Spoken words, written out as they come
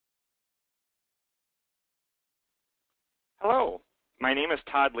Hello, my name is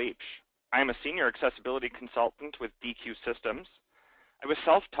Todd Leach. I am a senior accessibility consultant with Deque Systems. I was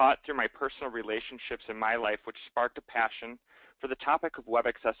self-taught through my personal relationships in my life, which sparked a passion for the topic of web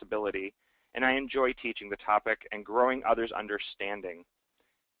accessibility, and I enjoy teaching the topic and growing others' understanding,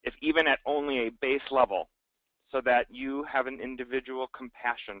 if even at only a base level, so that you have an individual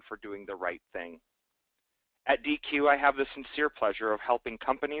compassion for doing the right thing. At Deque, I have the sincere pleasure of helping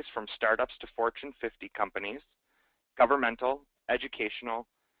companies from startups to Fortune 50 companies, governmental, educational,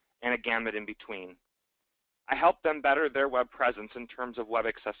 and a gamut in between. I help them better their web presence in terms of web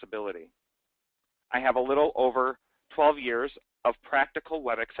accessibility. I have a little over 12 years of practical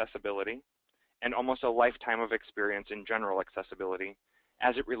web accessibility and almost a lifetime of experience in general accessibility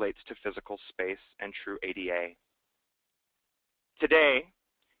as it relates to physical space and true ADA. Today,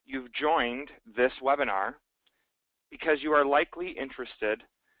 you've joined this webinar because you are likely interested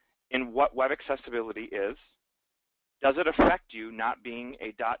in what web accessibility is. Does it affect you not being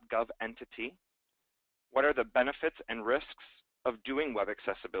a .gov entity? What are the benefits and risks of doing web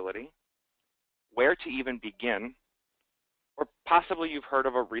accessibility? Where to even begin? Or possibly you've heard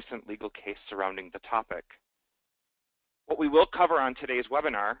of a recent legal case surrounding the topic. What we will cover on today's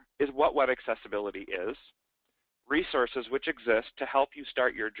webinar is what web accessibility is, resources which exist to help you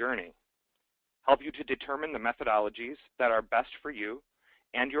start your journey, help you to determine the methodologies that are best for you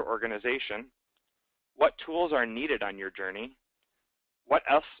and your organization, what tools are needed on your journey, what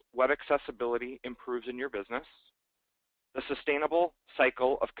else web accessibility improves in your business, the sustainable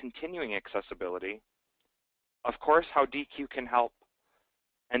cycle of continuing accessibility, of course, how Deque can help,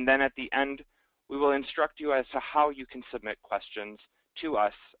 and then at the end, we will instruct you as to how you can submit questions to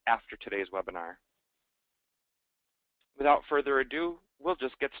us after today's webinar. Without further ado, we'll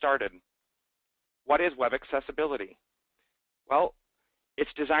just get started. What is web accessibility? Well,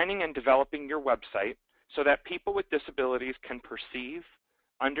 it's designing and developing your website so that people with disabilities can perceive,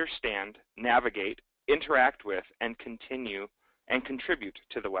 understand, navigate, interact with, and contribute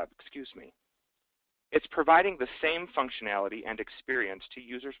to the web. It's providing the same functionality and experience to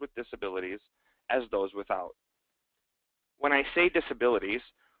users with disabilities as those without. When I say disabilities,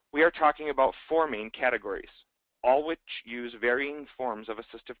 we are talking about four main categories, all which use varying forms of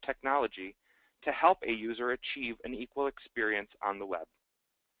assistive technology to help a user achieve an equal experience on the web.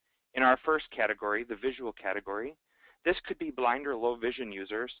 In our first category, the visual category, this could be blind or low vision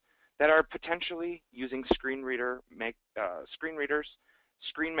users that are potentially using screenreaders,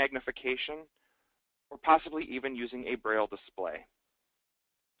 screen magnification, or possibly even using a braille display.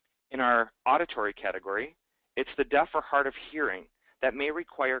 In our auditory category, it's the deaf or hard of hearing that may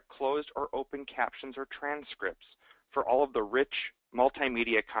require closed or open captions or transcripts for all of the rich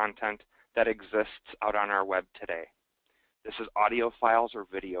multimedia content that exists out on our web today. This is audio files or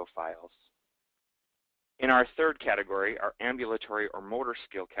video files. In our third category, our ambulatory or motor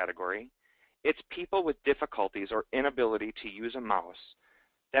skill category, it's people with difficulties or inability to use a mouse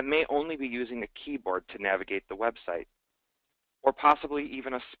that may only be using a keyboard to navigate the website, or possibly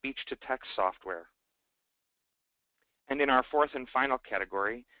even a speech-to-text software. And in our fourth and final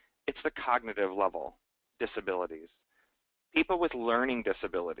category, it's the cognitive level disabilities. People with learning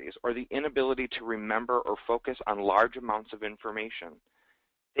disabilities or the inability to remember or focus on large amounts of information.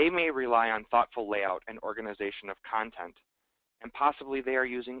 They may rely on thoughtful layout and organization of content, and possibly they are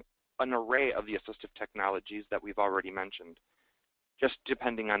using an array of the assistive technologies that we've already mentioned, just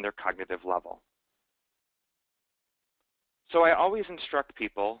depending on their cognitive level. So I always instruct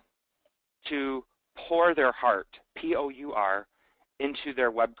people to pour their heart, P-O-U-R, into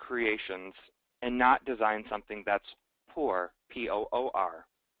their web creations and not design something that's poor, P-O-O-R.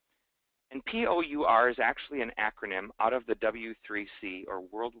 And P-O-U-R is actually an acronym out of the W3C, or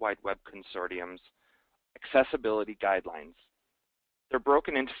World Wide Web Consortium's accessibility guidelines. They're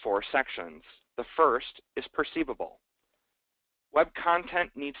broken into four sections. The first is perceivable. Web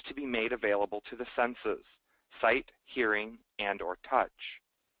content needs to be made available to the senses, sight, hearing, and or touch.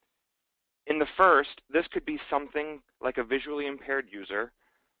 In the first, this could be something like a visually impaired user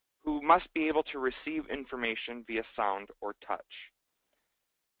who must be able to receive information via sound or touch.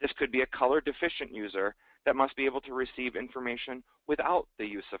 This could be a color deficient user that must be able to receive information without the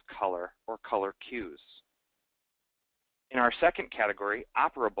use of color or color cues. In our second category,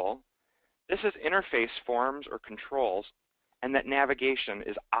 operable, this is interface forms or controls, and that navigation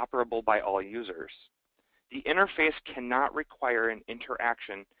is operable by all users. The interface cannot require an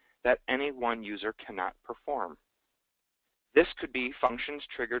interaction that any one user cannot perform. This could be functions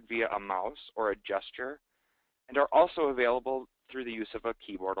triggered via a mouse or a gesture, and are also available through the use of a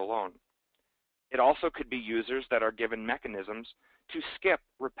keyboard alone. It also could be users that are given mechanisms to skip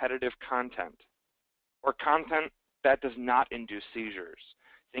repetitive content, or content that does not induce seizures,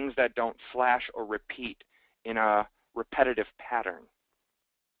 things that don't flash or repeat in a repetitive pattern.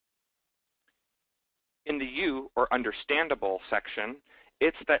 In the U, or understandable section,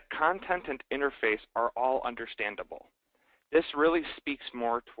 it's that content and interface are all understandable. This really speaks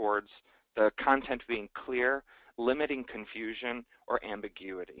more towards the content being clear, limiting confusion or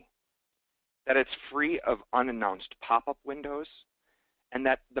ambiguity. That it's free of unannounced pop-up windows, and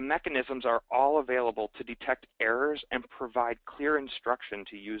that the mechanisms are all available to detect errors and provide clear instruction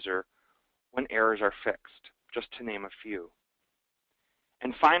to user when errors are fixed, just to name a few.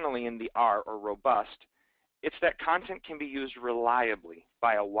 And finally, in the R, or robust, it's that content can be used reliably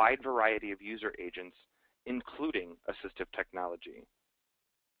by a wide variety of user agents, including assistive technology.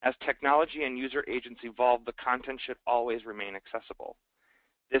 As technology and user agents evolve, the content should always remain accessible.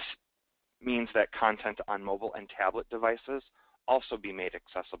 This means that content on mobile and tablet devices also be made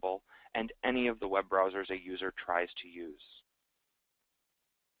accessible, and any of the web browsers a user tries to use.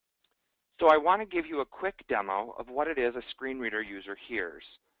 So I want to give you a quick demo of what it is a screen reader user hears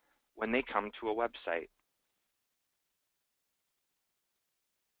when they come to a website.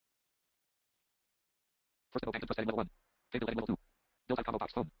 First bank input setting level 1. Table heading level 2. Bill type combo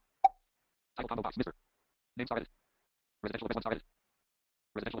box home. Title combo box Mr. Name star edit. Residential address 1 star edit.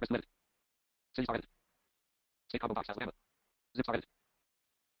 Residential address limit. City star edit. State combo box Alabama. Zip star edit.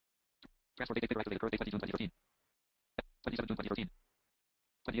 Transfer date activated current date 20 June 2013. 27 June 2013.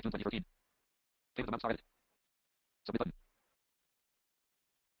 28 June 2013. Table amount star edit. Submit button.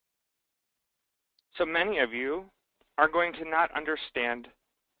 So many of you are going to not understand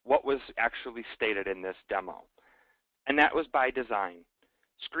what was actually stated in this demo, and that was by design.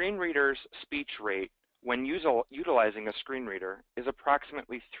 Screen readers' speech rate when utilizing a screen reader is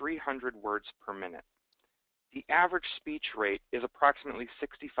approximately 300 words per minute. The average speech rate is approximately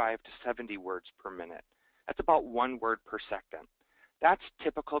 65 to 70 words per minute. That's about 1 word per second. That's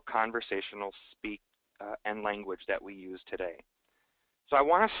typical conversational speak and language that we use today. So I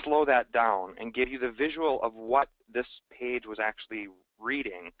want to slow that down and give you the visual of what this page was actually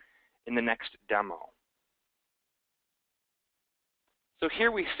reading in the next demo. So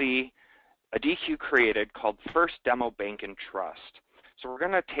here we see a Deque created called First Demo Bank and Trust. So we're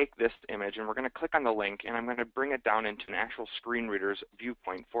going to take this image and we're going to click on the link, and I'm going to bring it down into an actual screen reader's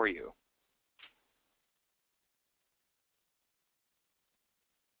viewpoint for you.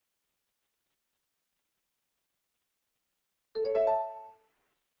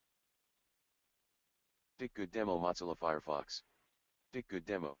 Deque demo Mozilla Firefox. Deque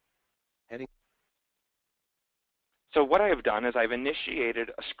demo. Heading. So what I have done is I've initiated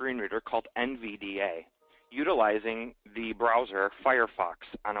a screen reader called NVDA, utilizing the browser Firefox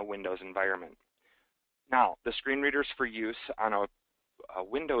on a Windows environment. Now, the screen readers for use on a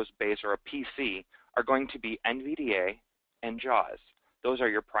Windows base or a PC are going to be NVDA and JAWS. Those are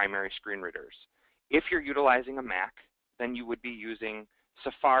your primary screen readers. If you're utilizing a Mac, then you would be using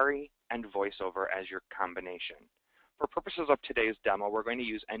Safari and VoiceOver as your combination. For purposes of today's demo, we're going to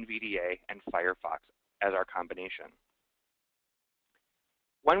use NVDA and Firefox as our combination.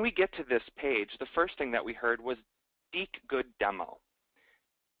 When we get to this page, the first thing that we heard was Deque demo.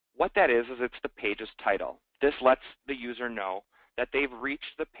 What that is it's the page's title. This lets the user know that they've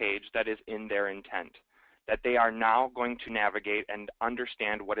reached the page that is in their intent, that they are now going to navigate and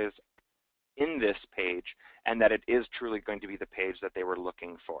understand what is in this page, and that it is truly going to be the page that they were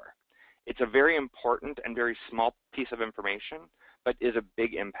looking for. It's a very important and very small piece of information, but is a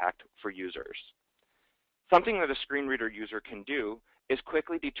big impact for users. Something that a screen reader user can do is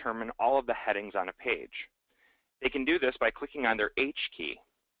quickly determine all of the headings on a page. They can do this by clicking on their H key.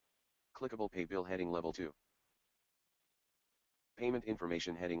 Clickable pay bill heading level 2. Payment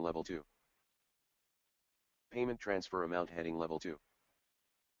information heading level 2. Payment transfer amount heading level 2.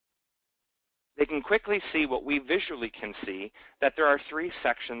 They can quickly see what we visually can see, that there are 3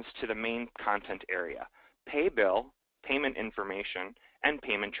 sections to the main content area: pay bill, payment information, and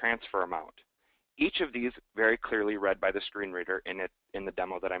payment transfer amount. Each of these very clearly read by the screen reader in the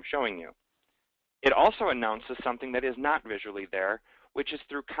demo that I'm showing you. It also announces something that is not visually there, which is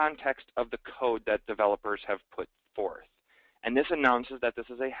through context of the code that developers have put forth. And this announces that this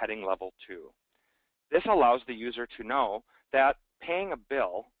is a heading level 2. This allows the user to know that paying a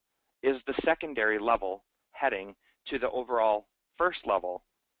bill is the secondary level heading to the overall first level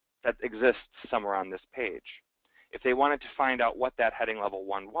that exists somewhere on this page. If they wanted to find out what that heading level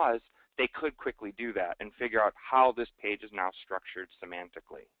 1 was, they could quickly do that and figure out how this page is now structured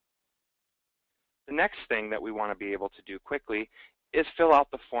semantically. The next thing that we want to be able to do quickly is fill out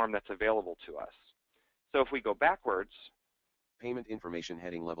the form that's available to us. So if we go backwards, Payment information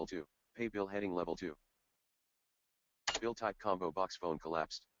heading level 2. Pay bill heading level 2. Bill type combo box phone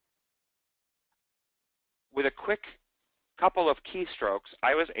collapsed. With a quick couple of keystrokes,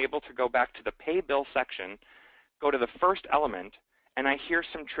 I was able to go back to the Pay Bill section, go to the first element, and I hear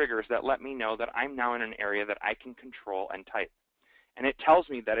some triggers that let me know that I'm now in an area that I can control and type. And it tells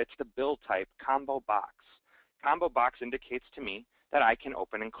me that it's the bill type combo box. Combo box indicates to me that I can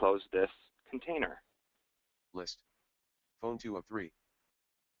open and close this container. List. Phone 2 of 3.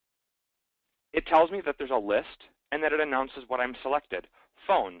 It tells me that there's a list and that it announces what I'm selected.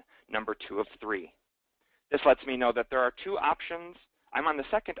 Phone, number 2 of 3. This lets me know that there are 2 options. I'm on the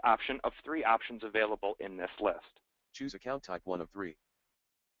second option of 3 options available in this list. Choose account type 1 of 3.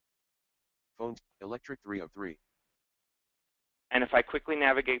 Phone, electric 3 of 3. And if I quickly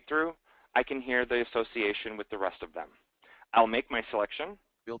navigate through, I can hear the association with the rest of them. I'll make my selection.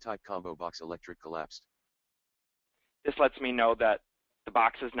 Bill type combo box electric collapsed. This lets me know that the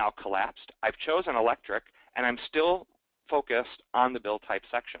box is now collapsed. I've chosen electric, and I'm still focused on the bill type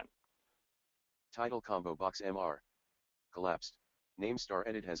section. Title combo box MR. Collapsed. Name star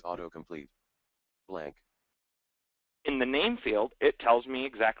edit has autocomplete. Blank. In the name field, it tells me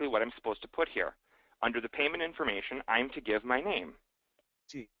exactly what I'm supposed to put here. Under the payment information, I'm to give my name.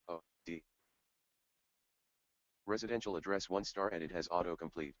 T-O-D. Residential address 1 star edit has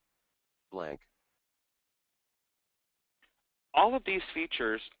autocomplete. Blank. All of these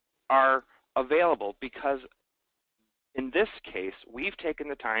features are available because in this case, we've taken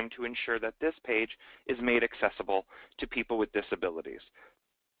the time to ensure that this page is made accessible to people with disabilities.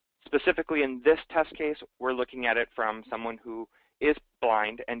 Specifically in this test case, we're looking at it from someone who is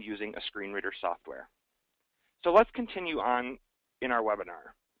blind and using a screen reader software. So let's continue on in our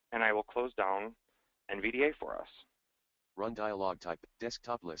webinar, and I will close down NVDA for us. Run dialog type,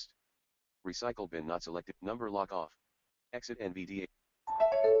 desktop list. Recycle bin not selected, number lock off. Exit NVDA.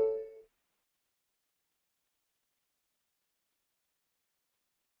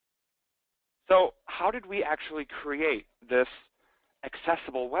 So how did we actually create this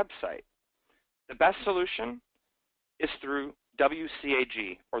accessible website? The best solution is through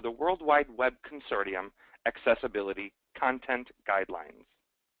WCAG, or the World Wide Web Consortium Accessibility Content Guidelines.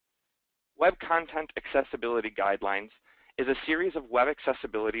 Web Content Accessibility Guidelines is a series of web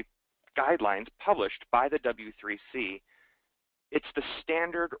accessibility guidelines published by the W3C. It's the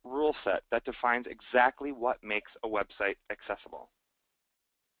standard rule set that defines exactly what makes a website accessible.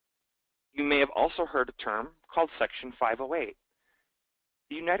 You may have also heard a term called Section 508.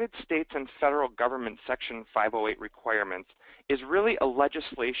 The United States and federal government Section 508 requirements is really a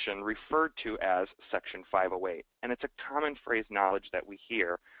legislation referred to as Section 508, and it's a common phrase knowledge that we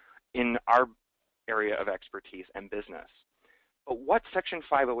hear in our area of expertise and business. But what Section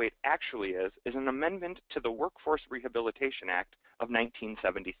 508 actually is an amendment to the Workforce Rehabilitation Act of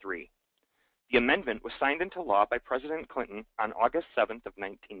 1973. The amendment was signed into law by President Clinton on August 7th of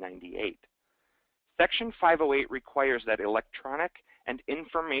 1998. Section 508 requires that electronic and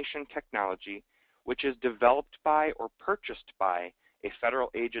information technology, which is developed by or purchased by a federal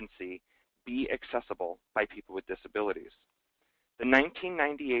agency, be accessible by people with disabilities. The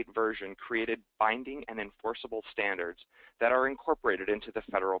 1998 version created binding and enforceable standards that are incorporated into the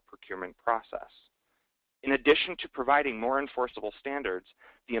federal procurement process. In addition to providing more enforceable standards,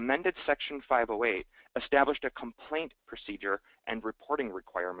 the amended Section 508 established a complaint procedure and reporting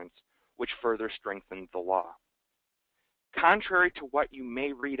requirements, which further strengthened the law. Contrary to what you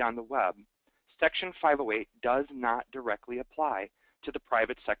may read on the web, Section 508 does not directly apply to the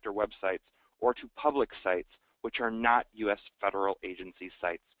private sector websites or to public sites which are not U.S. federal agency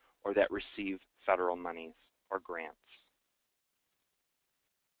sites or that receive federal monies or grants.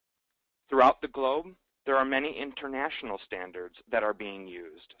 Throughout the globe, there are many international standards that are being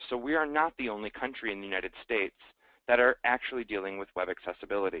used, so we are not the only country in the United States that are actually dealing with web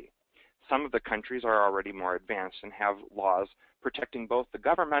accessibility. Some of the countries are already more advanced and have laws protecting both the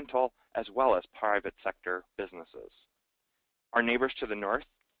governmental as well as private sector businesses. Our neighbors to the north,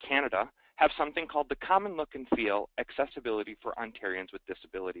 Canada, have something called the Common Look and Feel Accessibility for Ontarians with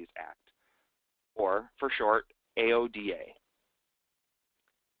Disabilities Act, or for short, AODA.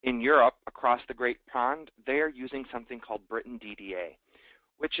 In Europe, across the Great Pond, they are using something called Britain DDA,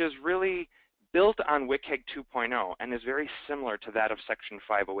 which is really built on WCAG 2.0 and is very similar to that of Section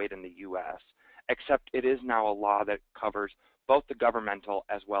 508 in the US, except it is now a law that covers both the governmental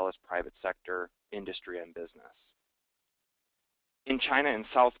as well as private sector industry and business. In China and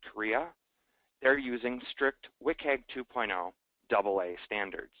South Korea, they're using strict WCAG 2.0 AA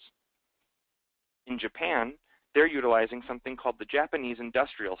standards. In Japan, they're utilizing something called the Japanese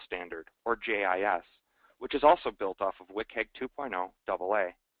Industrial Standard, or JIS, which is also built off of WCAG 2.0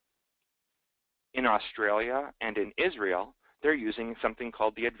 AA. In Australia and in Israel, they're using something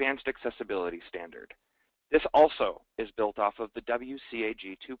called the Advanced Accessibility Standard. This also is built off of the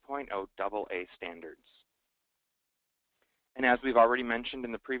WCAG 2.0 AA standards. And as we've already mentioned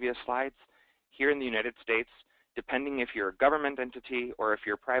in the previous slides, here in the United States, depending if you're a government entity or if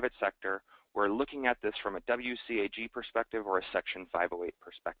you're private sector, we're looking at this from a WCAG perspective or a Section 508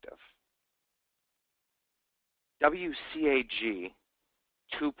 perspective. WCAG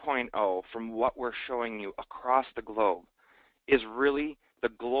 2.0, from what we're showing you across the globe, is really the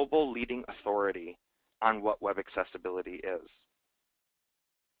global leading authority on what web accessibility is.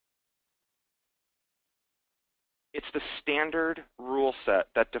 It's the standard rule set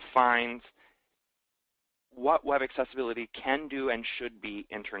that defines what web accessibility can do and should be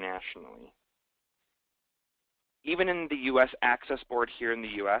internationally. Even in the U.S., Access Board here in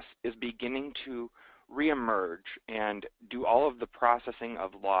the U.S. is beginning to reemerge and do all of the processing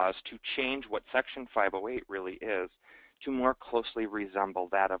of laws to change what Section 508 really is to more closely resemble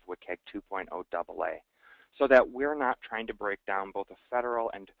that of WCAG 2.0 AA, so that we're not trying to break down both the federal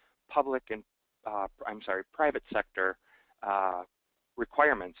and public and private sector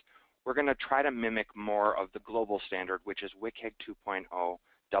requirements. We're going to try to mimic more of the global standard, which is WCAG 2.0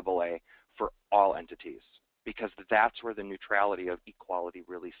 AA for all entities, because that's where the neutrality of equality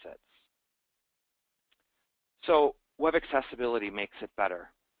really sits. So web accessibility makes it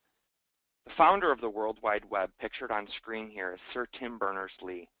better. The founder of the World Wide Web, pictured on screen here, is Sir Tim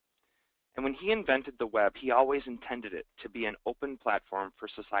Berners-Lee. And when he invented the web, he always intended it to be an open platform for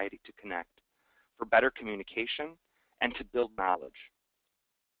society to connect, for better communication, and to build knowledge.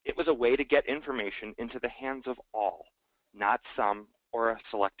 It was a way to get information into the hands of all, not some or a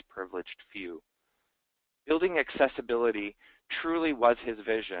select privileged few. Building accessibility truly was his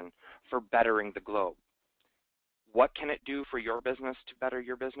vision for bettering the globe. What can it do for your business to better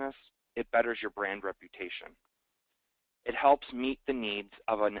your business? It betters your brand reputation. It helps meet the needs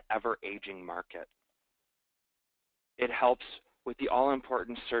of an ever-aging market. It helps with the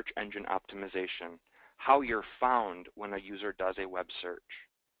all-important search engine optimization, how you're found when a user does a web search.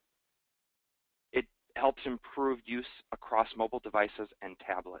 It helps improve use across mobile devices and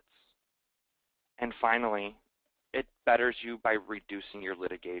tablets. And finally, it betters you by reducing your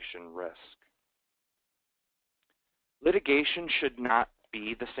litigation risk. Litigation should not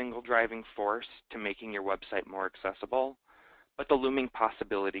be the single driving force to making your website more accessible, but the looming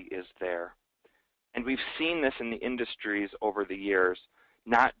possibility is there. And we've seen this in the industries over the years,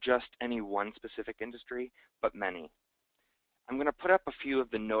 not just any one specific industry, but many. I'm going to put up a few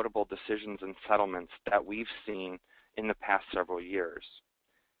of the notable decisions and settlements that we've seen in the past several years.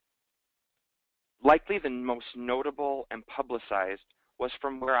 Likely the most notable and publicized was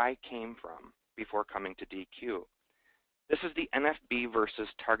from where I came from before coming to DQ. This is the NFB versus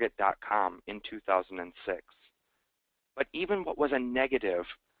Target.com in 2006. But even what was a negative,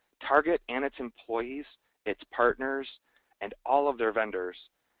 Target and its employees, its partners, and all of their vendors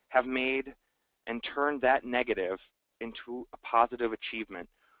have made and turned that negative into a positive achievement.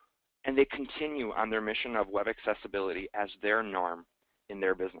 And they continue on their mission of web accessibility as their norm in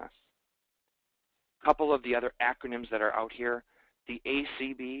their business. A couple of the other acronyms that are out here, the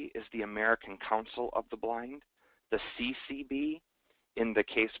ACB is the American Council of the Blind. The CCB, in the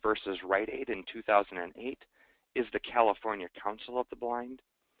case versus Rite Aid in 2008, is the California Council of the Blind.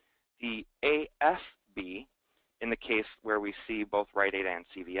 The AFB, in the case where we see both Rite Aid and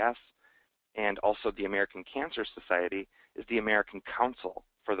CVS, and also the American Cancer Society, is the American Council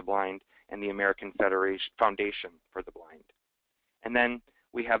for the Blind and the American Foundation for the Blind. And then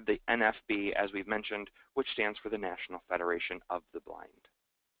we have the NFB, as we've mentioned, which stands for the National Federation of the Blind.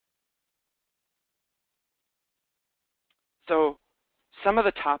 So some of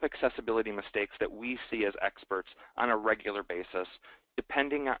the top accessibility mistakes that we see as experts on a regular basis,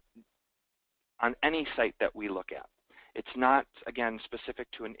 depending on any site that we look at. It's not, again, specific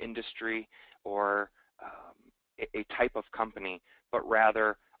to an industry or a type of company, but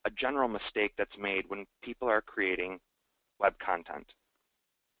rather a general mistake that's made when people are creating web content.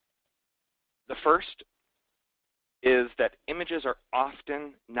 The first is that images are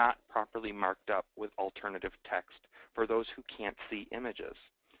often not properly marked up with alternative text for those who can't see images,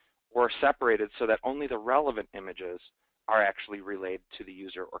 or separated so that only the relevant images are actually relayed to the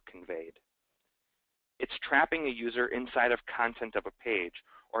user or conveyed. It's trapping a user inside of content of a page,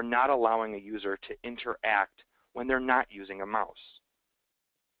 or not allowing a user to interact when they're not using a mouse.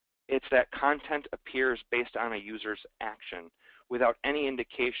 It's that content appears based on a user's action without any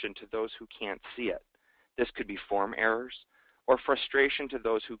indication to those who can't see it. This could be form errors or frustration to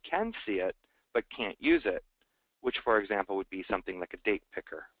those who can see it but can't use it, which, for example, would be something like a date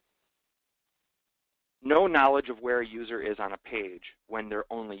picker. no knowledge of where a user is on a page when they're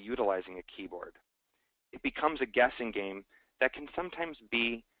only utilizing a keyboard. It becomes a guessing game that can sometimes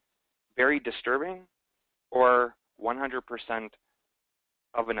be very disturbing or 100%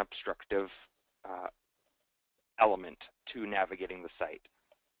 of an obstructive element to navigating the site.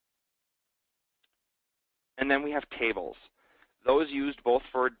 And then we have tables. Those used both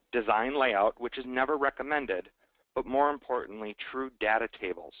for design layout, which is never recommended, but more importantly, true data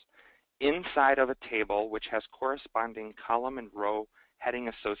tables. Inside of a table which has corresponding column and row heading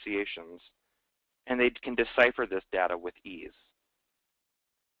associations, and they can decipher this data with ease.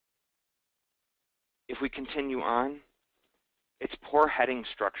 If we continue on, it's poor heading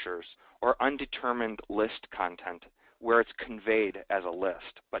structures or undetermined list content where it's conveyed as a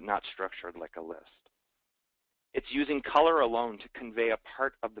list, but not structured like a list. It's using color alone to convey a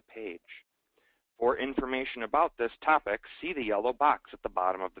part of the page. For information about this topic, see the yellow box at the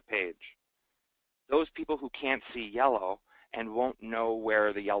bottom of the page. Those people who can't see yellow and won't know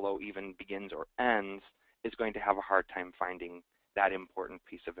where the yellow even begins or ends is going to have a hard time finding that important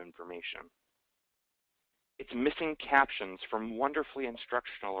piece of information. It's missing captions from wonderfully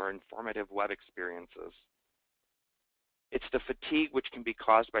instructional or informative web experiences. It's the fatigue which can be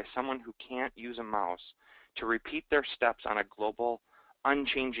caused by someone who can't use a mouse to repeat their steps on a global,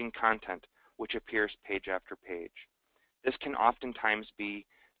 unchanging content which appears page after page. This can oftentimes be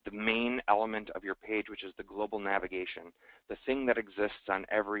the main element of your page, which is the global navigation, the thing that exists on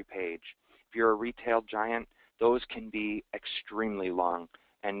every page. If you're a retail giant, those can be extremely long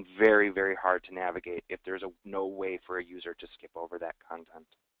and very, very hard to navigate if there's no way for a user to skip over that content.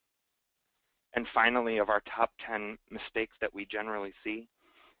 And finally, of our top 10 mistakes that we generally see,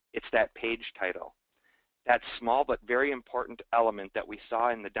 it's that page title. That small but very important element that we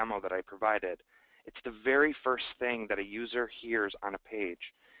saw in the demo that I provided. It's the very first thing that a user hears on a page.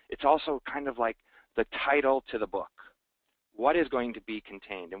 It's also kind of like the title to the book. What is going to be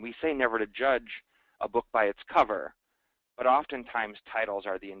contained? And we say never to judge a book by its cover, but oftentimes titles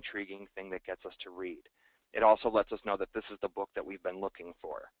are the intriguing thing that gets us to read. It also lets us know that this is the book that we've been looking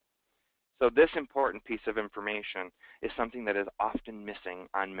for. So this important piece of information is something that is often missing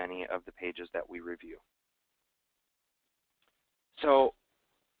on many of the pages that we review. So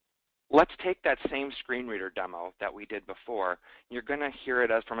let's take that same screen reader demo that we did before. You're going to hear it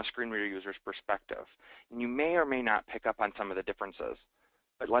as from a screen reader user's perspective. And you may or may not pick up on some of the differences,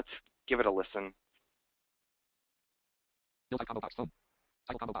 but let's give it a listen. Build type combo box phone.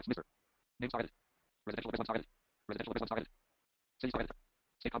 Title combo box Mr. Name star edit. Residential address 1 star edit. Residential address 1 star edit. City star edit.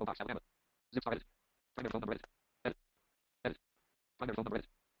 State combo box Alabama. Zip star edit. Primary phone number edit. Edit. Edit. Primary phone number edit.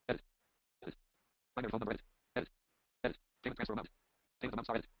 Edit. Edit. Primary phone number edit. Edit. Edit. Payment transfer amount. Payment amount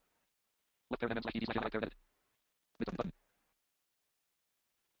star edit. Left parent /ed /right parent edit. Button.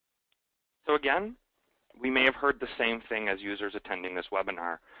 So again, we may have heard the same thing as users attending this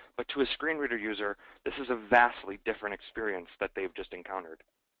webinar, but to a screen reader user, this is a vastly different experience that they've just encountered.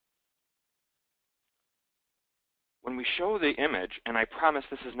 When we show the image, and I promise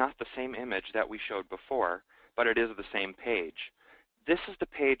this is not the same image that we showed before, but it is the same page, this is the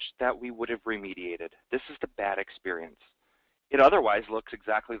page that we would have remediated. This is the bad experience. It otherwise looks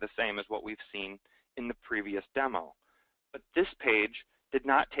exactly the same as what we've seen in the previous demo, but this page did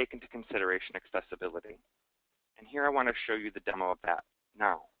not take into consideration accessibility. And here I want to show you the demo of that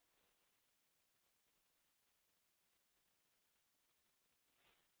now.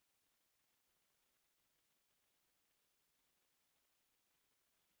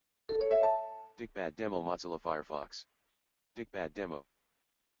 Deque bad demo Mozilla Firefox. Deque bad demo.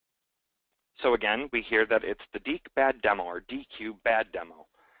 So again, we hear that it's the Deque bad demo or DQ bad demo.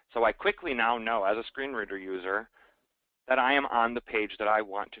 So I quickly now know as a screen reader user that I am on the page that I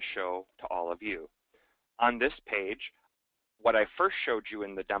want to show to all of you. On this page, what I first showed you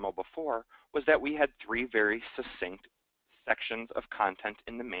in the demo before was that we had 3 very succinct sections of content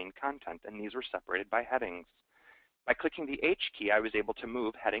in the main content, and these were separated by headings. By clicking the H key, I was able to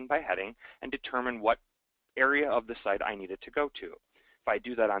move heading by heading and determine what area of the site I needed to go to. If I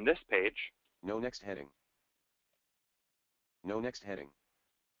do that on this page, No next heading. No next heading.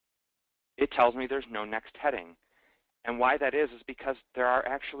 it tells me there's no next heading. And why that is because there are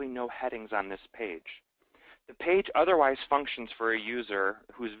actually no headings on this page. The page otherwise functions for a user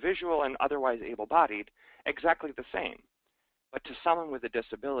who's visual and otherwise able-bodied exactly the same. But to someone with a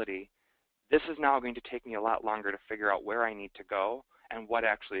disability, this is now going to take me a lot longer to figure out where I need to go and what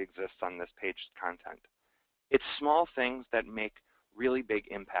actually exists on this page's content. It's small things that make really big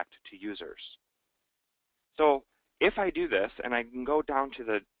impact to users. So if I do this, and I can go down to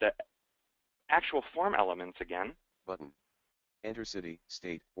the actual form elements again. Button. Enter city,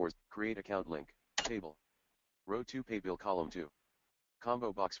 state, or create account link. Table. Row 2 pay bill column 2.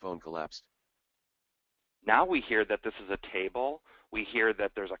 Combo box phone collapsed. Now we hear that this is a table. We hear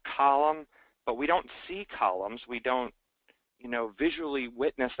that there's a column, but we don't see columns. We don't, visually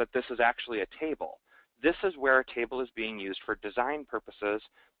witness that this is actually a table. This is where a table is being used for design purposes,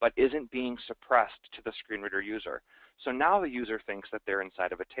 but isn't being suppressed to the screen reader user. So now the user thinks that they're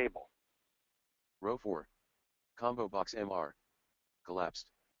inside of a table. Row 4. Combo box MR. Collapsed.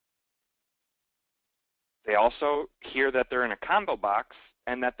 They also hear that they're in a combo box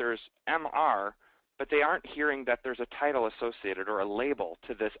and that there's MR, but they aren't hearing that there's a title associated or a label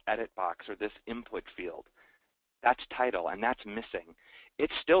to this edit box or this input field. That's title, and that's missing.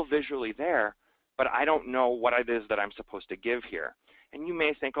 It's still visually there, but I don't know what it is that I'm supposed to give here. And you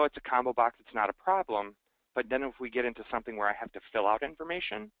may think, oh, it's a combo box, it's not a problem. But then if we get into something where I have to fill out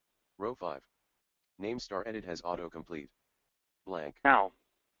information. Row 5. Name star edit has autocomplete. Blank. Now,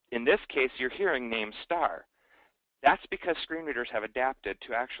 in this case, you're hearing name star. That's because screen readers have adapted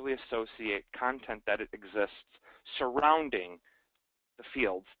to actually associate content that exists surrounding the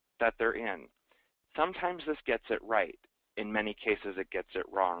fields that they're in. Sometimes this gets it right. In many cases, it gets it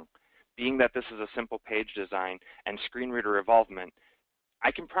wrong. Being that this is a simple page design and screen reader involvement,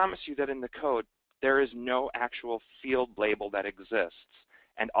 I can promise you that in the code, there is no actual field label that exists,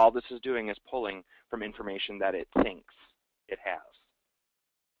 and all this is doing is pulling from information that it thinks it has.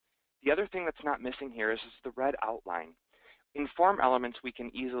 The other thing that's not missing here is the red outline. In form elements, we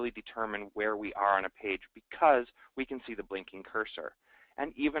can easily determine where we are on a page because we can see the blinking cursor.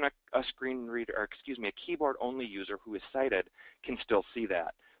 And even a screen reader, or excuse me, a keyboard-only user who is sighted can still see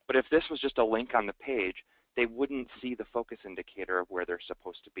that. But if this was just a link on the page, they wouldn't see the focus indicator of where they're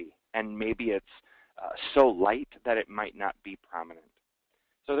supposed to be. And maybe it's so light that it might not be prominent.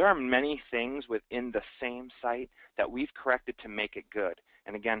 So there are many things within the same site that we've corrected to make it good.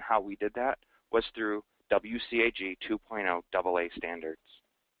 And again, how we did that was through WCAG 2.0 AA standards.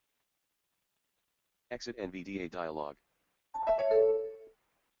 Exit NVDA dialog.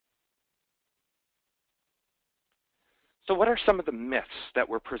 So what are some of the myths that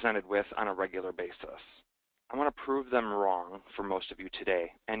we're presented with on a regular basis? I want to prove them wrong for most of you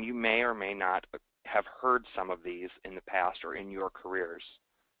today, and you may or may not have heard some of these in the past or in your careers.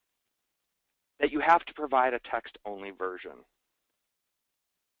 That you have to provide a text-only version.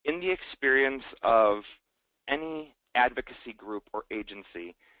 In the experience of any advocacy group or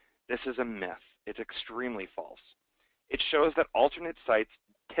agency, this is a myth. It's extremely false. It shows that alternate sites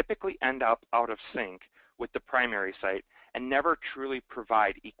typically end up out of sync with the primary site and never truly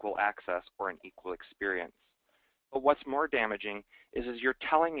provide equal access or an equal experience. But what's more damaging is you're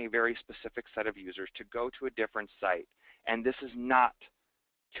telling a very specific set of users to go to a different site, and this is not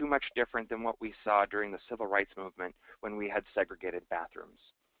too much different than what we saw during the civil rights movement when we had segregated bathrooms.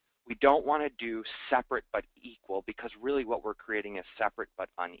 We don't want to do separate but equal because really what we're creating is separate but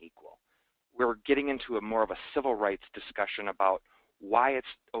unequal. We're getting into more of a civil rights discussion about why it's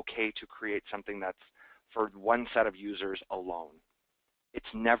okay to create something that's for one set of users alone. It's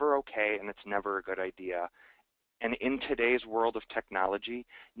never okay and it's never a good idea. And in today's world of technology,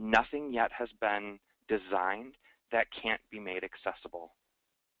 nothing yet has been designed that can't be made accessible.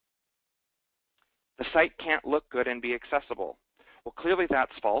 The site can't look good and be accessible. Well, clearly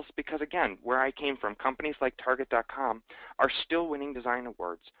that's false because, again, where I came from, companies like Target.com are still winning design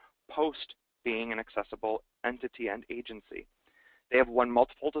awards post being an accessible entity and agency. They have won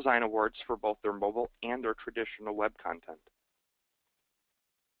multiple design awards for both their mobile and their traditional web content.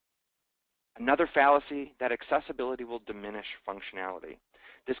 Another fallacy, that accessibility will diminish functionality.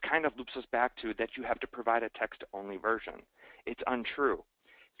 This kind of loops us back to that you have to provide a text-only version. It's untrue.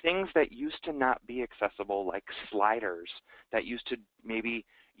 Things that used to not be accessible, like sliders, that used to maybe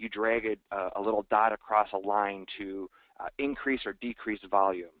you drag a little dot across a line to increase or decrease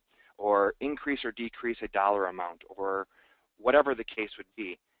volume, or increase or decrease a dollar amount, or whatever the case would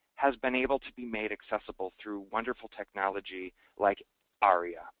be, has been able to be made accessible through wonderful technology like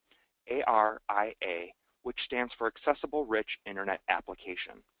ARIA, A-R-I-A, which stands for Accessible Rich Internet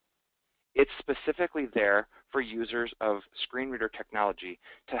Application. It's specifically there for users of screen reader technology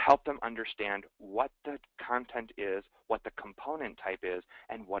to help them understand what the content is, what the component type is,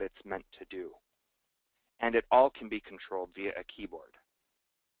 and what it's meant to do. And it all can be controlled via a keyboard.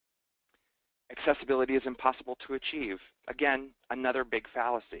 Accessibility is impossible to achieve. Again, another big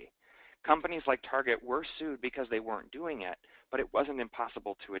fallacy. Companies like Target were sued because they weren't doing it, but it wasn't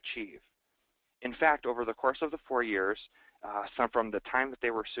impossible to achieve. In fact, over the course of the 4 years, from the time that they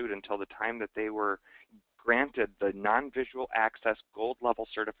were sued until the time that they were granted the non-visual access gold level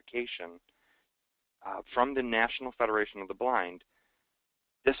certification from the National Federation of the Blind,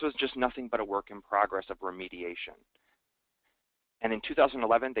 This was just nothing but a work in progress of remediation. And in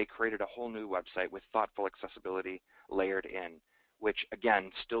 2011, they created a whole new website with thoughtful accessibility layered in, which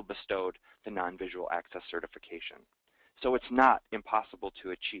again still bestowed the non-visual access certification. So it's not impossible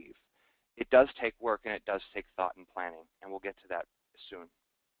to achieve. It does take work and it does take thought and planning, and we'll get to that soon.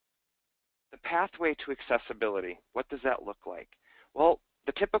 The pathway to accessibility, what does that look like? Well,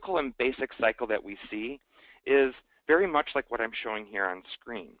 the typical and basic cycle that we see is very much like what I'm showing here on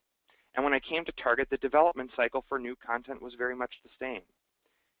screen. And when I came to Target, the development cycle for new content was very much the same.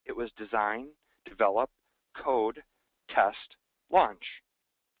 It was design, develop, code, test, launch.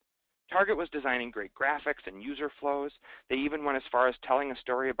 Target was designing great graphics and user flows. They even went as far as telling a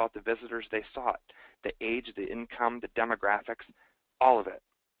story about the visitors they sought, the age, the income, the demographics, all of it.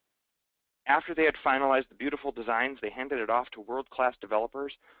 After they had finalized the beautiful designs, they handed it off to world-class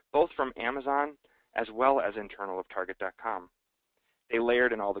developers, both from Amazon as well as internal of Target.com. They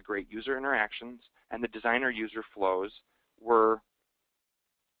layered in all the great user interactions, and the designer user flows were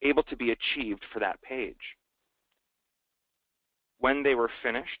able to be achieved for that page. When they were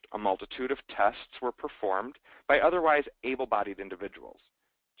finished, a multitude of tests were performed by otherwise able-bodied individuals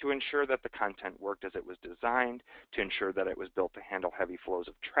to ensure that the content worked as it was designed, to ensure that it was built to handle heavy flows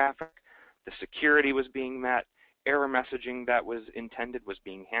of traffic, the security was being met, error messaging that was intended was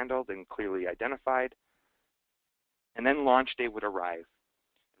being handled and clearly identified, and then launch day would arrive.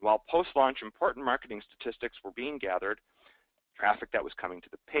 While post-launch important marketing statistics were being gathered, traffic that was coming to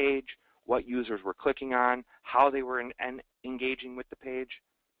the page, what users were clicking on, how they were engaging with the page,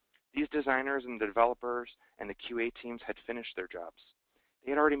 these designers and the developers and the QA teams had finished their jobs.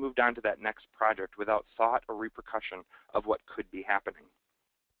 They had already moved on to that next project without thought or repercussion of what could be happening.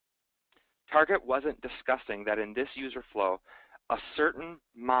 Target wasn't discussing that in this user flow, a certain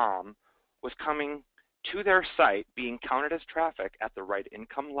mom was coming to their site being counted as traffic at the right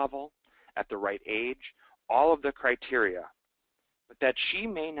income level, at the right age, all of the criteria, but that she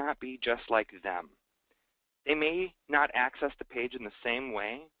may not be just like them. They may not access the page in the same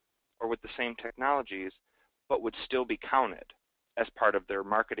way or with the same technologies, but would still be counted as part of their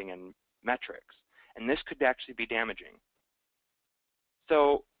marketing and metrics. And this could actually be damaging.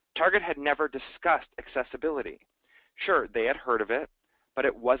 So Target had never discussed accessibility. Sure, they had heard of it, but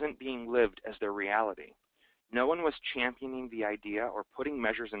it wasn't being lived as their reality. No one was championing the idea or putting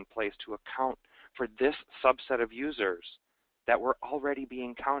measures in place to account for this subset of users that were already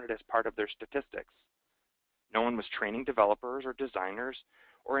being counted as part of their statistics. No one was training developers or designers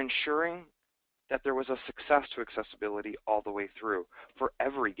or ensuring that there was a success to accessibility all the way through for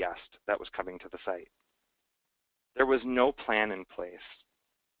every guest that was coming to the site. There was no plan in place.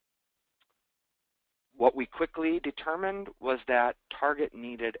 What we quickly determined was that Target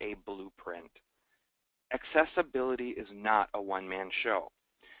needed a blueprint. Accessibility is not a one-man show.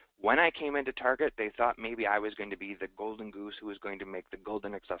 When I came into Target, they thought maybe I was going to be the golden goose who was going to make the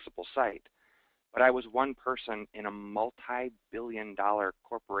golden accessible site. But I was one person in a multi-billion-dollar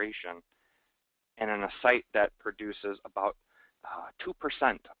corporation and on a site that produces about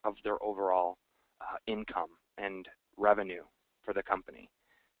 2% of their overall income and revenue for the company.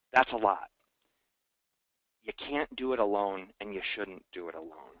 That's a lot. You can't do it alone, and you shouldn't do it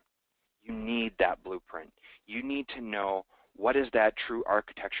alone. You need that blueprint. You need to know what does that true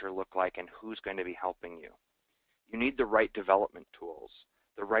architecture look like and who's going to be helping you. You need the right development tools,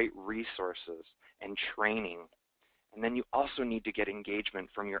 the right resources and training. And then you also need to get engagement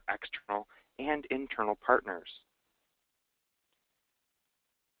from your external and internal partners.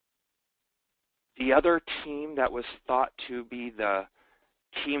 The other team that was thought to be the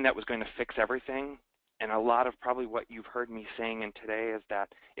team that was going to fix everything, and a lot of probably what you've heard me saying in today is that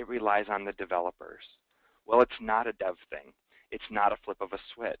it relies on the developers. Well, it's not a dev thing. It's not a flip of a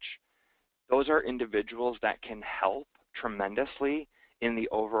switch. Those are individuals that can help tremendously in the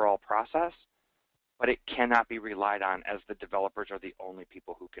overall process, but it cannot be relied on as the developers are the only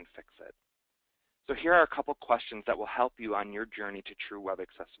people who can fix it. So here are a couple questions that will help you on your journey to true web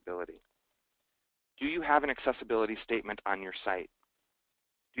accessibility. Do you have an accessibility statement on your site?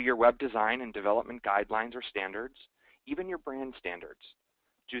 Do your web design and development guidelines or standards, even your brand standards,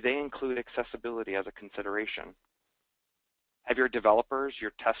 do they include accessibility as a consideration? Have your developers,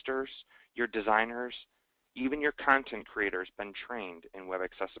 your testers, your designers, even your content creators been trained in web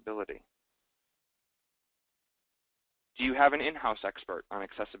accessibility? Do you have an in-house expert on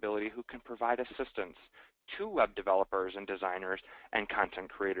accessibility who can provide assistance to web developers and designers and content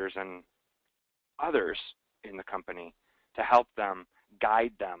creators and others in the company to help them,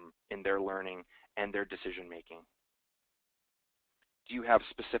 guide them in their learning and their decision making? Do you have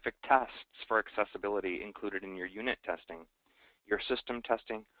specific tests for accessibility included in your unit testing? your system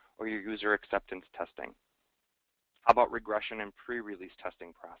testing, or your user acceptance testing? How about regression and pre-release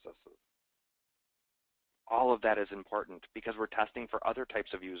testing processes? All of that is important because we're testing for other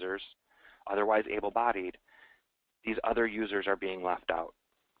types of users, otherwise able-bodied. These other users are being left out.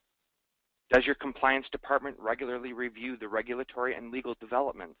 Does your compliance department regularly review the regulatory and legal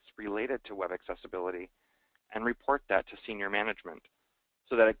developments related to web accessibility and report that to senior management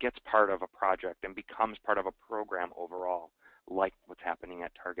so that it gets part of a project and becomes part of a program overall, like what's happening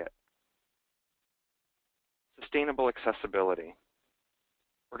at Target? Sustainable accessibility.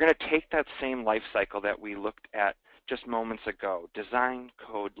 We're going to take that same life cycle that we looked at just moments ago, design,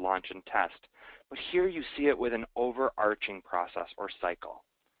 code, launch, and test. But here you see it with an overarching process or cycle.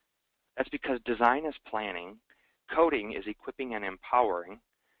 That's because design is planning, coding is equipping and empowering.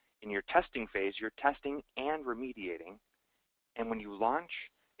 In your testing phase, you're testing and remediating. And when you launch,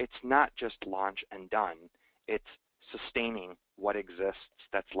 it's not just launch and done. It's sustaining what exists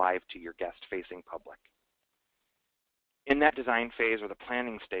that's live to your guest-facing public. In that design phase or the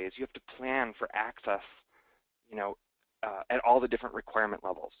planning stage, you have to plan for access, at all the different requirement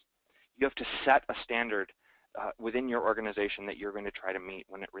levels. You have to set a standard within your organization that you're going to try to meet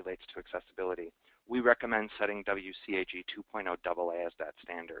when it relates to accessibility. We recommend setting WCAG 2.0 AA as that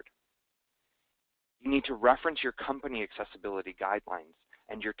standard. You need to reference your company accessibility guidelines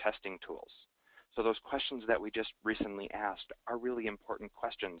and your testing tools. So those questions that we just recently asked are really important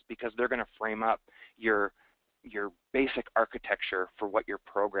questions because they're going to frame up your basic architecture for what your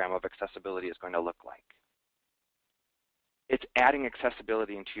program of accessibility is going to look like. It's adding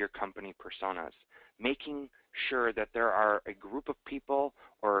accessibility into your company personas, making sure that there are a group of people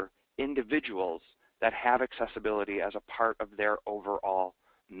or individuals that have accessibility as a part of their overall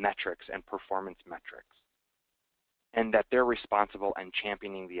metrics and performance metrics, and that they're responsible and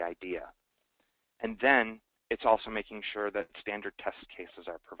championing the idea. And then it's also making sure that standard test cases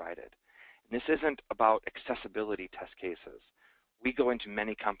are provided. This isn't about accessibility test cases. We go into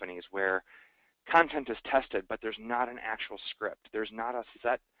many companies where content is tested, but there's not an actual script. There's not a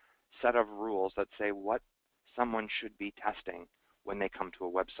set of rules that say what someone should be testing when they come to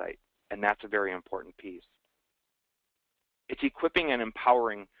a website, and that's a very important piece. It's equipping and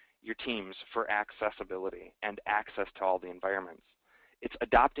empowering your teams for accessibility and access to all the environments. It's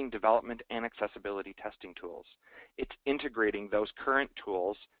adopting development and accessibility testing tools. It's integrating those current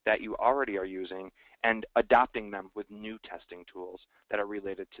tools that you already are using and adopting them with new testing tools that are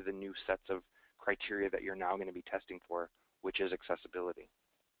related to the new sets of criteria that you're now going to be testing for, which is accessibility.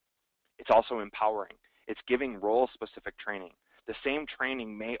 It's also empowering. It's giving role-specific training. The same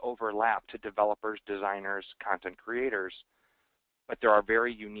training may overlap to developers, designers, content creators, but there are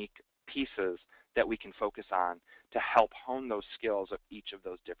very unique pieces that we can focus on to help hone those skills of each of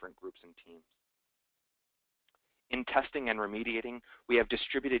those different groups and teams. In testing and remediating, we have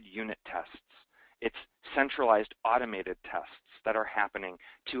distributed unit tests. It's centralized automated tests that are happening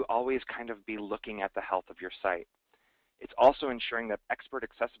to always kind of be looking at the health of your site. It's also ensuring that expert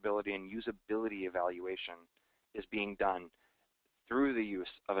accessibility and usability evaluation is being done through the use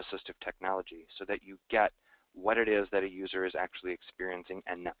of assistive technology so that you get what it is that a user is actually experiencing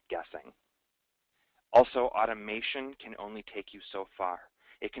and not guessing. Also, automation can only take you so far.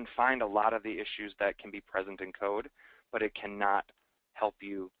 It can find a lot of the issues that can be present in code, but it cannot help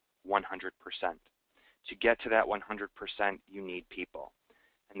you 100%. To get to that 100%, you need people.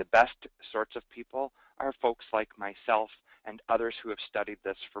 And the best sorts of people are folks like myself and others who have studied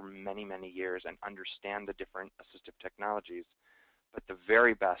this for many, many years and understand the different assistive technologies. But the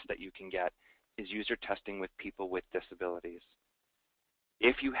very best that you can get is user testing with people with disabilities.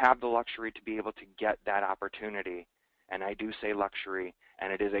 If you have the luxury to be able to get that opportunity, and I do say luxury,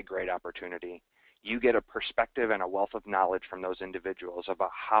 and it is a great opportunity, you get a perspective and a wealth of knowledge from those individuals about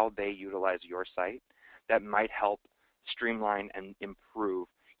how they utilize your site that might help streamline and improve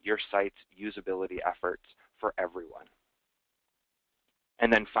your site's usability efforts for everyone.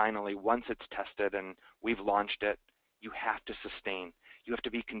 And then finally, once it's tested and we've launched it, you have to sustain. You have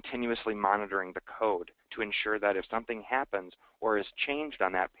to be continuously monitoring the code to ensure that if something happens or is changed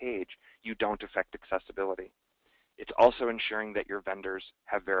on that page, you don't affect accessibility. It's also ensuring that your vendors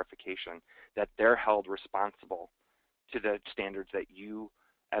have verification, that they're held responsible to the standards that you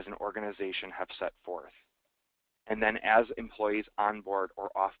as an organization have set forth. And then as employees onboard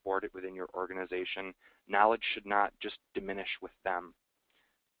or offboard it within your organization, knowledge should not just diminish with them.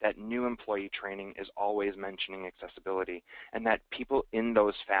 That new employee training is always mentioning accessibility, and that people in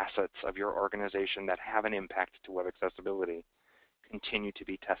those facets of your organization that have an impact to web accessibility continue to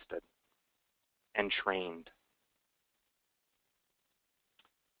be tested and trained.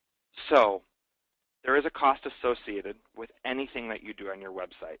 So There is a cost associated with anything that you do on your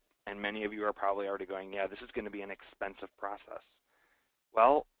website, and many of you are probably already going, yeah, this is going to be an expensive process.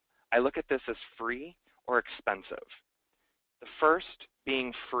 Well, I look at this as free or expensive. The first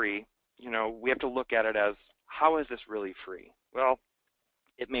being free, we have to look at it as, how is this really free? Well,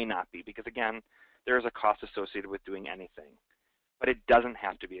 it may not be, because again, there is a cost associated with doing anything, but it doesn't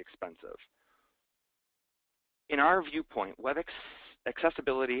have to be expensive. In our viewpoint, web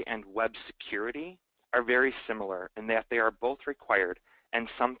accessibility and web security are very similar in that they are both required and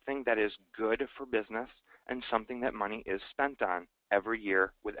something that is good for business and something that money is spent on every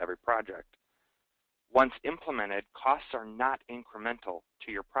year with every project. Once implemented, costs are not incremental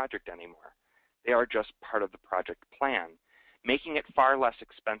to your project anymore. They are just part of the project plan, making it far less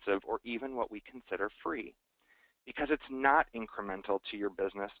expensive or even what we consider free. Because it's not incremental to your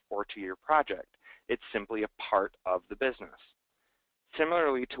business or to your project. It's simply a part of the business.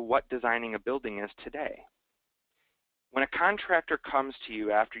 Similarly to what designing a building is today. When a contractor comes to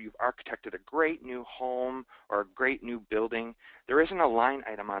you after you've architected a great new home or a great new building, there isn't a line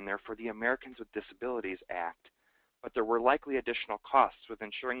item on there for the Americans with Disabilities Act, but there were likely additional costs with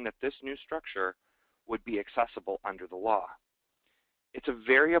ensuring that this new structure would be accessible under the law. It's a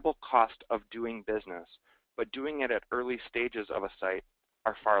variable cost of doing business, but doing it at early stages of a site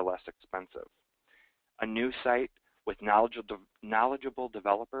are far less expensive. A new site with knowledgeable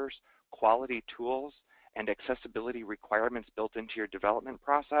developers, quality tools, and accessibility requirements built into your development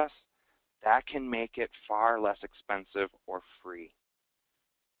process, that can make it far less expensive or free.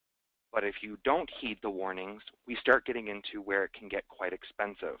 But if you don't heed the warnings, we start getting into where it can get quite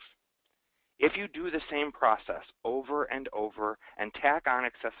expensive. If you do the same process over and over and tack on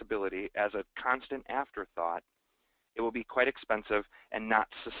accessibility as a constant afterthought, it will be quite expensive and not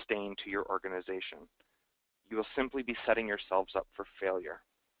sustain to your organization. You will simply be setting yourselves up for failure.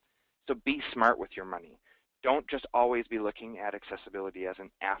 So be smart with your money. Don't just always be looking at accessibility as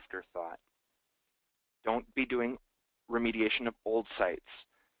an afterthought. Don't be doing remediation of old sites.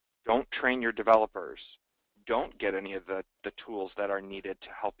 Don't train your developers. Don't get any of the tools that are needed to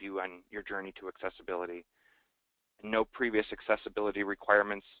help you on your journey to accessibility. And no previous accessibility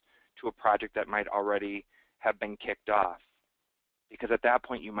requirements to a project that might already have been kicked off. Because at that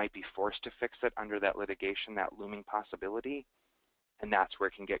point you might be forced to fix it under that litigation, that looming possibility, and that's where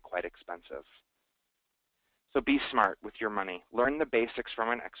it can get quite expensive. So be smart with your money. Learn the basics from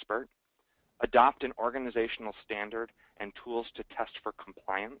an expert. Adopt an organizational standard and tools to test for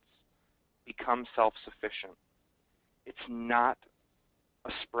compliance. Become self-sufficient. It's not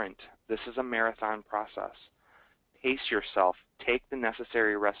a sprint. This is a marathon process. Pace yourself. Take the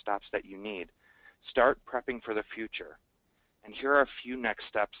necessary rest stops that you need. Start prepping for the future. And here are a few next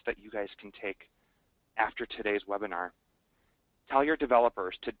steps that you guys can take after today's webinar. Tell your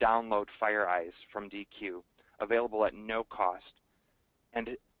developers to download FireEyes from Deque, available at no cost.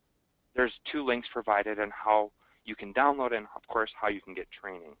 And there's 2 links provided on how you can download and, of course, how you can get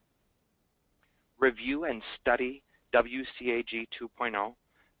training. Review and study WCAG 2.0,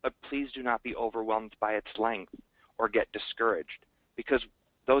 but please do not be overwhelmed by its length or get discouraged, because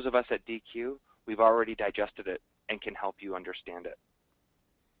those of us at Deque, we've already digested it and can help you understand it.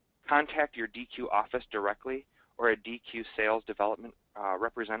 Contact your Deque office directly or a Deque sales development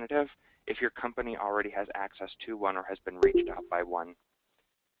representative if your company already has access to one or has been reached out by one.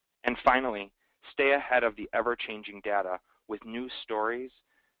 And finally, stay ahead of the ever-changing data with new stories,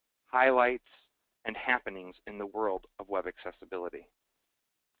 highlights, and happenings in the world of web accessibility.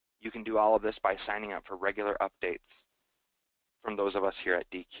 You can do all of this by signing up for regular updates from those of us here at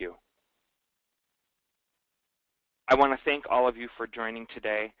Deque. I want to thank all of you for joining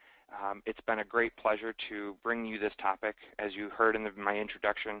today. It's been a great pleasure to bring you this topic. As you heard in my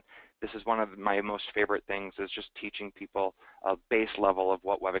introduction, this is one of my most favorite things, is just teaching people a base level of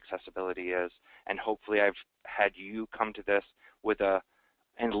what web accessibility is. And hopefully I've had you come to this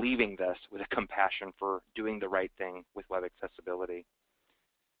and leaving this with a compassion for doing the right thing with web accessibility.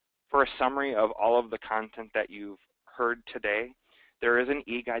 For a summary of all of the content that you've heard today, there is an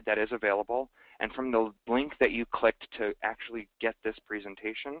e-guide that is available. And from the link that you clicked to actually get this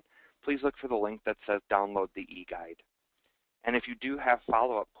presentation, please look for the link that says download the e-guide. And if you do have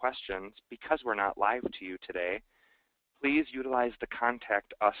follow-up questions, because we're not live to you today, please utilize the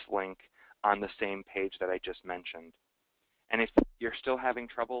Contact Us link on the same page that I just mentioned. And if you're still having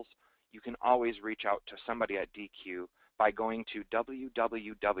troubles, you can always reach out to somebody at Deque by going to www.deque.com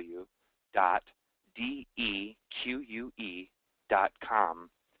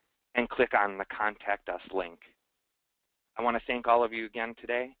and click on the Contact Us link. I want to thank all of you again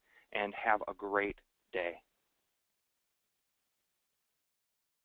today, and have a great day.